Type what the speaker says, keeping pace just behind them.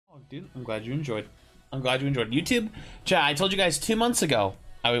Dude, I'm glad you enjoyed. I'm glad you enjoyed. YouTube, chat, I told you guys 2 months ago,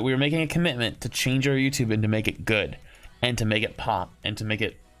 we were making a commitment to change our YouTube and to make it good, and to make it pop, and to make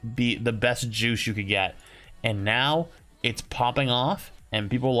it be the best juice you could get. And now it's popping off, and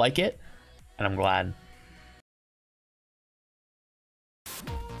people like it, and I'm glad.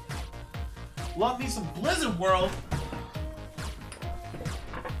 Love me some Blizzard World.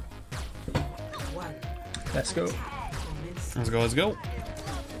 Let's go. Let's go, let's go.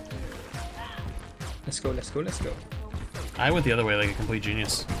 Let's go, let's go, let's go. I went the other way like a complete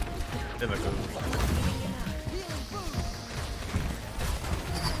genius. It's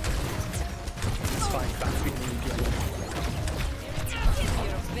fine,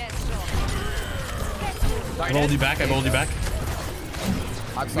 I rolled you back, I rolled you back.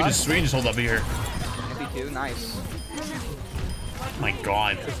 We can just hold up here. MP2, nice. My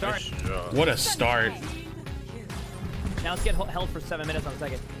god. What a start. Now let's get held for 7 minutes on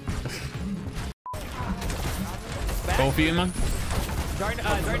second. Go for you, man. Sorry,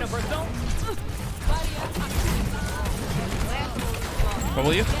 no personal.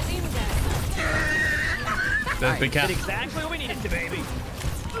 Bubble you. That's big cat. Did exactly what we needed to, baby.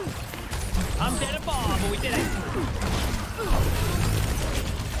 I'm dead at bomb, but we did it.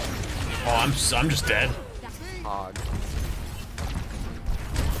 Oh, I'm just dead. Hog.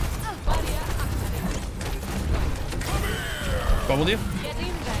 Bubbled you.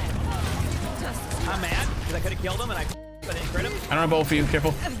 I'm mad because I could have killed him and I didn't crit him. I don't have bubble for you.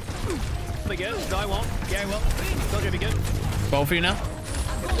 Careful. Be good. No, I won't. Yeah, I will. Told you to be good. Bubble for you now.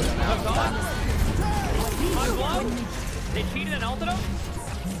 Hooked on. Hot blow. They cheated and ulted him.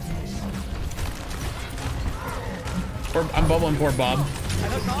 I'm bubbling poor Bob. I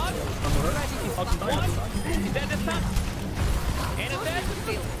hooked on. One. He's dead this time. And it's dead.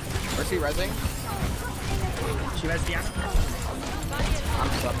 Where's he resing? She has the I'm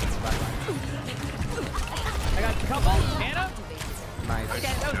slept in the back. I got a couple. Anna. Nice. Okay,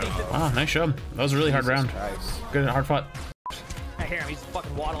 that was decent. Ah, nice job. That was a really hard round. Christ. Good, hard fought. I hear him. He's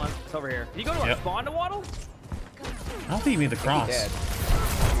fucking waddling. It's over here. Did you go to our spawn to waddle? I don't think you made the cross. Dead.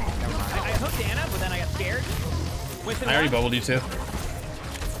 I hooked Anna, but then I got scared. Winston I already left. bubbled you too.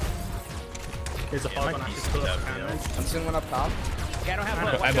 There's a hog on active pull up. I'm seeing one up top. Okay, I don't have I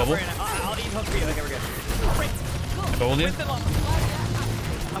hook. Watch bubble. over Anna. I'll eat hook for you. Okay, we're good. I bubbled you. Winston left.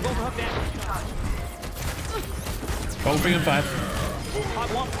 I'm going for hook down. Bubble for you in 5. Hot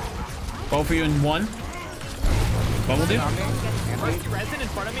one. Bubble for you in 1. Bubbled you. First resin in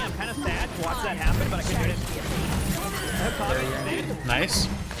front of me. I'm kind of sad to watch that happen, but I couldn't do it. Hook caught. Nice.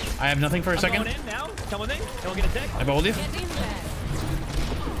 I have nothing for a second. I'm going in now. Come with me. Don't get a tick. I bubbled you.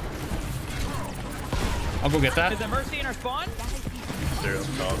 I'll go get that. Is there Mercy in our spawn?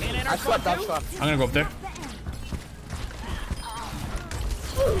 And in I our spawn slept, I too? slept. I'm gonna go up there.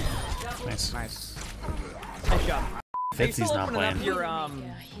 Nice. Nice. Nice job. Fitzy's not opening up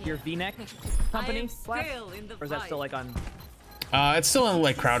playing. your V-neck company, Slap? Or is that still like on? It's still in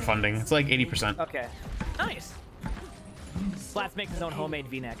like crowdfunding. It's like 80%. Okay. Nice. Slats makes his own homemade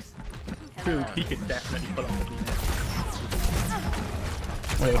V-necks. Dude, he could definitely pull off the V-neck.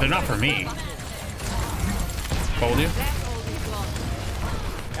 Wait, they're not for me. Bubbled you.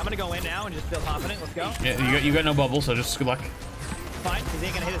 I'm gonna go in now and just feel confident. Let's go. Yeah, you got no bubble, so just good luck. Fine, because he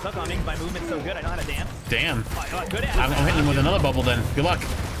ain't gonna hit his hook on me. My movement's so good. I know how to dance. Damn. Oh, good at it. I'm hitting him with another bubble then. Good luck.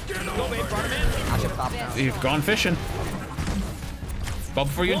 Go, babe. Brought him in. I should pop now. You've gone fishing.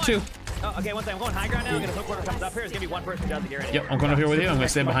 Bubble for you in 2. Oh, okay, one second. I'm going high ground now. I'm gonna hook whoever comes up here. There's gonna be one person who does it. Get ready. Yep, I'm going up here with you. I'm gonna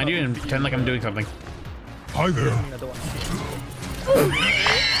stand behind you and pretend like I'm doing something. Hi there. Another one.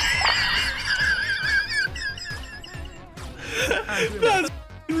 That's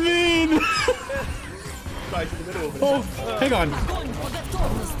mean. Oh, hang on.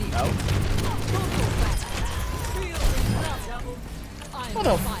 Who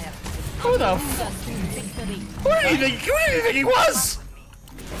the Who do you think he was?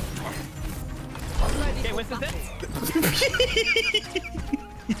 Okay, Winston's in.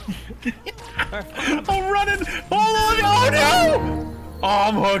 I'm running. Oh no! Oh,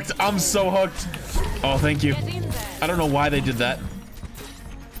 I'm hooked. I'm so hooked. Oh, thank you. I don't know why they did that.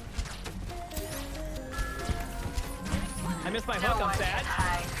 I missed my hook. I'm sad.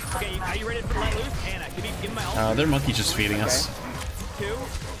 Okay, are you ready to let loose? Anna, give me my ult. Their monkey's just feeding us. 2.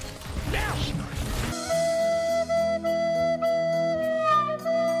 Now.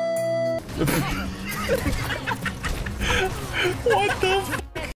 What the f?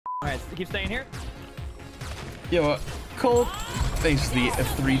 Alright, keep staying here. Yo, Cole, thanks to the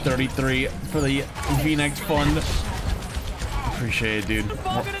 333 for the V-neck fund. Appreciate it, dude. What's the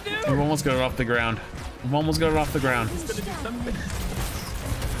ball gonna do? We've almost got it off the ground. We've almost got it off the ground.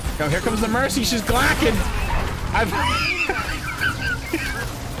 Oh, here comes the Mercy. She's glacking. I've.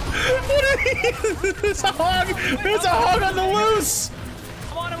 What are these? There's a hog. There's a hog on the loose.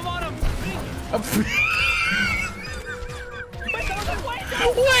 I'm on him. I'm on him.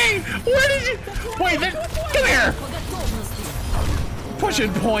 Wait, where did you? Wait, then, come here.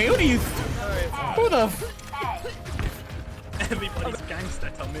 Pushing point. Who do you? Who the? Everybody's gangster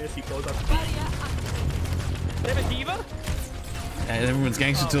till Mercy blows up. They have a diva? And everyone's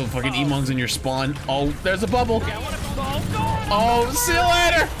gangster till fucking Emong's in your spawn. Oh, there's a bubble. Okay, I want to go. Oh, see you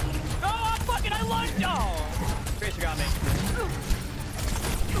later. Oh, fucking, I lunged. Oh. Tracer got me.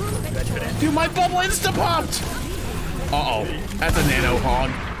 Dude, my bubble insta-popped. Uh-oh. That's a nano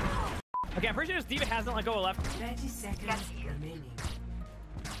hog. Okay, I'm pretty sure this diva hasn't let go of left. 30 seconds remaining.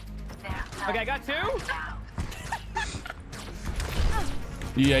 Okay, I got 2.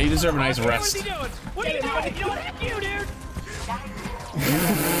 Yeah, you deserve a nice What rest. is he doing? What are you doing? You know what? Heck you, dude.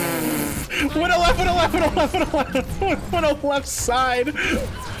 What a left side.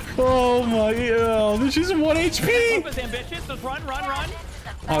 Oh my god. She's 1 HP. Hope is ambitious. Let's run.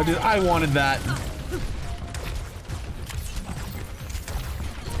 Oh, dude, I wanted that.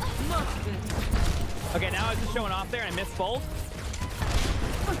 Okay, now I was just showing off there and I missed both.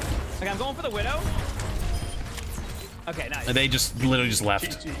 Okay, I'm going for the Widow. Okay, nice. And they just literally just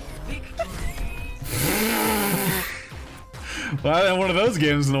left. Well, I haven't had one of those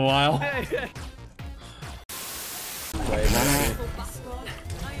games in a while.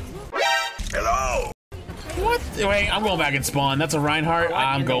 Hello! What? Wait, I'm going back and spawn. That's a Reinhardt.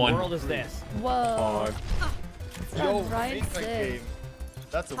 I'm going. What in the world is this? Whoa. Yo, Ryan make that said. game.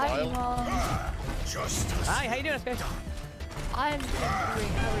 That's a Hi, while. Emongg. Hi, how you doing, Space? I'm doing. How are you?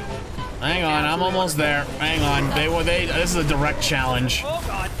 Hang on, I'm almost there. Hang on. This is a direct challenge. Oh,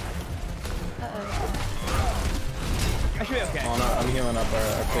 God. I should be okay. Oh no, I'm healing up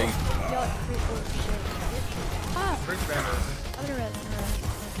our pig. Yo, ah, Bring banner. I'm gonna run.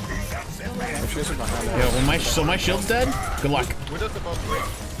 I'm sure it's behind us. Yeah, well, so my shield's dead? Good luck. Widow's above break.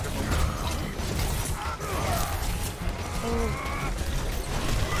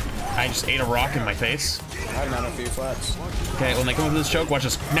 I just ate a rock in my face. I had down a few flats. Okay, when they come up with this choke, watch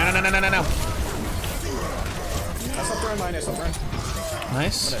this. No. That's not throwing mine, it's not throwing.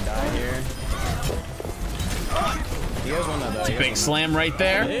 Nice. I'm gonna die here. You guys want that die. Big slam right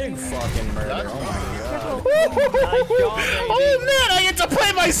there. Big fucking murder. Oh my god. Oh man, I get to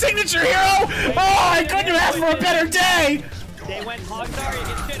play my signature hero! Oh, I couldn't have asked for a better day! They went hog sorry, you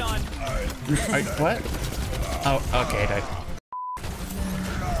get shit on. What? Oh, okay, died.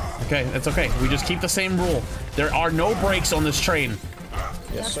 Okay, that's okay. We just keep the same rule. There are no brakes on this train.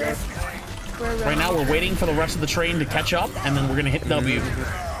 Yes, sir. Right now, we're waiting for the rest of the train to catch up, and then we're gonna hit W.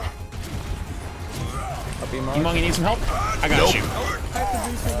 Emongg, you need some help? I got you.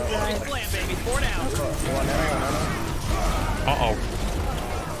 Slam, baby. 4 down. Uh-oh.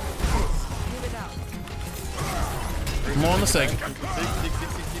 I'm on the sig.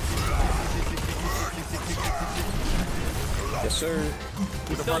 Yes, sir.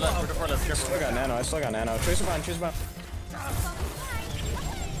 Still got nano. I still got nano. Tracer behind.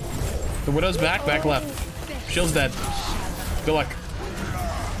 The Widow's back left. Shield's dead. Good luck.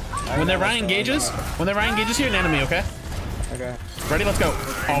 When they're Ryan engages here, nano me, okay? Okay. Ready? Let's go.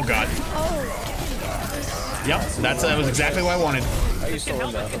 Oh god. Yep, that was exactly what I wanted. Oh, you still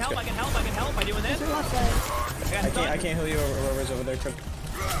in there. I can help by doing this. I can't heal you or whoever's over there. Quick.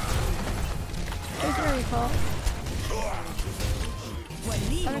 Where's your recall?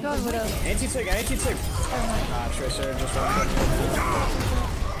 I'm gonna go with Widow. Anti-tick. Ah, Tracer just went.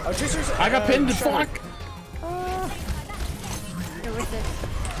 Oh, Tracer's. I got pinned. Fuck. You're with it.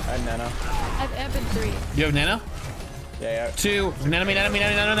 I had nano. I've amp in 3. You have nano? Yeah. 2. Nano me.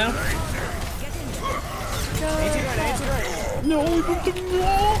 Anti-right. No, we put the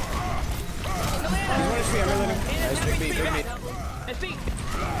wall. He's 1 HP. I'm reloading. Nice, big beat. Let's beat.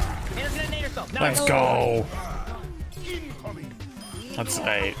 Anna's gonna nade herself. Let's go. Let's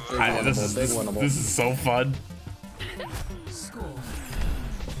say this is so fun.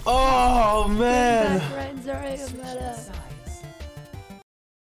 Oh man.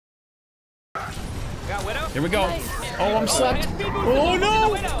 Got Widow. Here we go. Oh, I'm sucked. Oh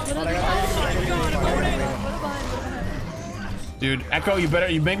no. Dude, Echo, you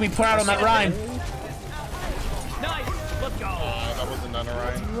make me put out on that Rhine. Nice. Let's go. That wasn't none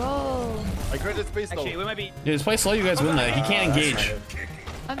alright. Roll. I credit space though. Actually, we might be. Yeah, just play slow. You guys win that. He can't engage.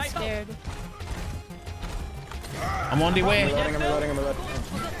 I'm scared. I'm on the way. I'm reloading.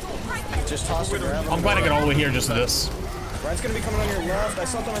 Just toss it around. I'm glad I got all the way here just to this. Ryan's gonna be coming on your left. I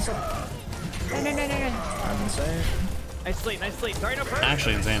slept on myself. No. I'm insane. Nice sleep, nice sleep. Sorry, no first.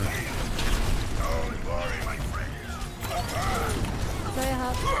 Actually insane. Sorry, I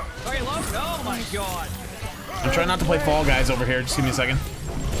have. Sorry, low. Oh my god. I'm trying not to play Fall Guys over here. Just give me a second.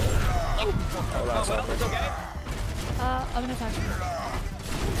 Oh, that's Well, awkward. it's okay. I'm gonna attack him.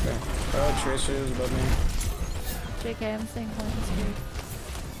 Okay. Oh, Tracer is above me. JK, I'm staying point. It's weird.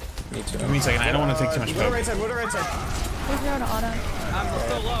 Me too. Give me a second. I don't want to take too much Go to poke. right side, go to right side. Where's your auto? I'm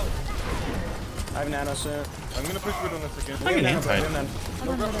so low. I have nano soon. I'm gonna push mid on this again. I can Nano, inside. nano. I'm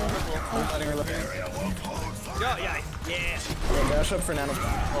on middle. Letting her look. Yo, yeah. Yeah. Okay, dash up for nano.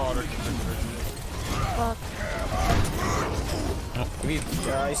 Oh, they're Fuck.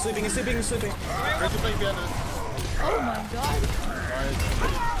 He's sleeping, he's sleeping, he's sleeping. Tracer playing behind us. Oh my god.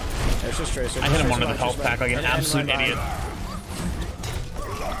 It's just Tracer. I hit him under the health pack like an absolute idiot.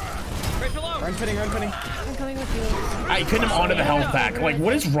 Tracer low. Run pinning, run pinning. I'm coming with you. I couldn't him onto the health pack. Like,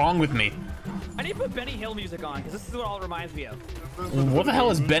 what is wrong with me? I need to put Benny Hill music on because this is what all it reminds me of. What the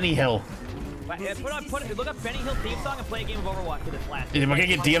hell is Benny Hill? Look up Benny Hill theme song and play a game of Overwatch with it flat. Am I gonna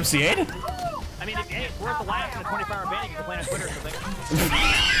get DMCA'd? I mean, hey, it's worth the laugh in a 24-hour ban. You can complain on Twitter or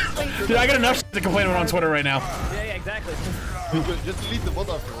something. Dude, I got enough shit to complain about on Twitter right now. Yeah, exactly. Just delete the bot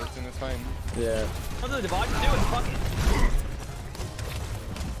afterwards and it's fine. Yeah. What does the Devon do? It's fuck it.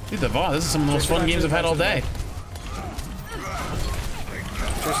 Dude, the VOD, this is some of the most fun games I've had all day.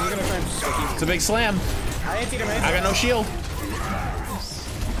 Tracer's gonna try and sticky. It's a big slam. I anti-him, I got no shield.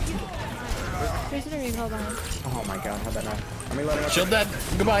 Tracer and recall behind. Oh my god, how'd that not? I'm reloading up. Shield dead.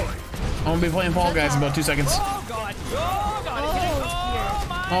 Goodbye. I'm gonna be playing Fall Guys in about 2 seconds. Oh god. Oh god. It's getting, oh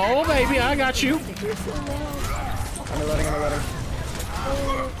my. Oh, baby, I got you. I'm reloading, I'm reloading.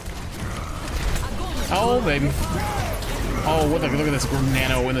 Oh, baby. Oh, look at this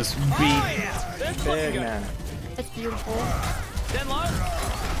nano in this beat. Oh yeah. This fucking Big good. man. It's beautiful. Then low.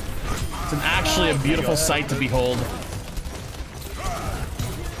 It's actually a beautiful sight to behold.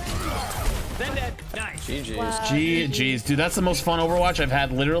 Then dead. Nice. GG's. Wow. GG's, dude, that's the most fun Overwatch I've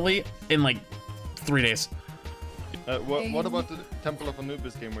had literally in like 3 days. What about the Temple of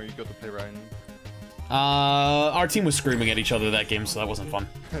Anubis game where you got to play Ryan? Our team was screaming at each other that game, so that wasn't fun.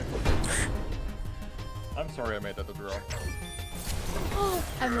 I'm sorry I made that a draw.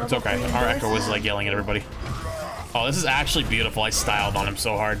 I'm It's okay. Our echo was like yelling at everybody. Oh, this is actually beautiful. I styled on him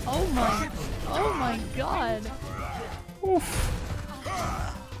so hard. Oh my god. Oof.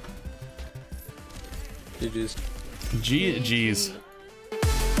 GG's. GG's.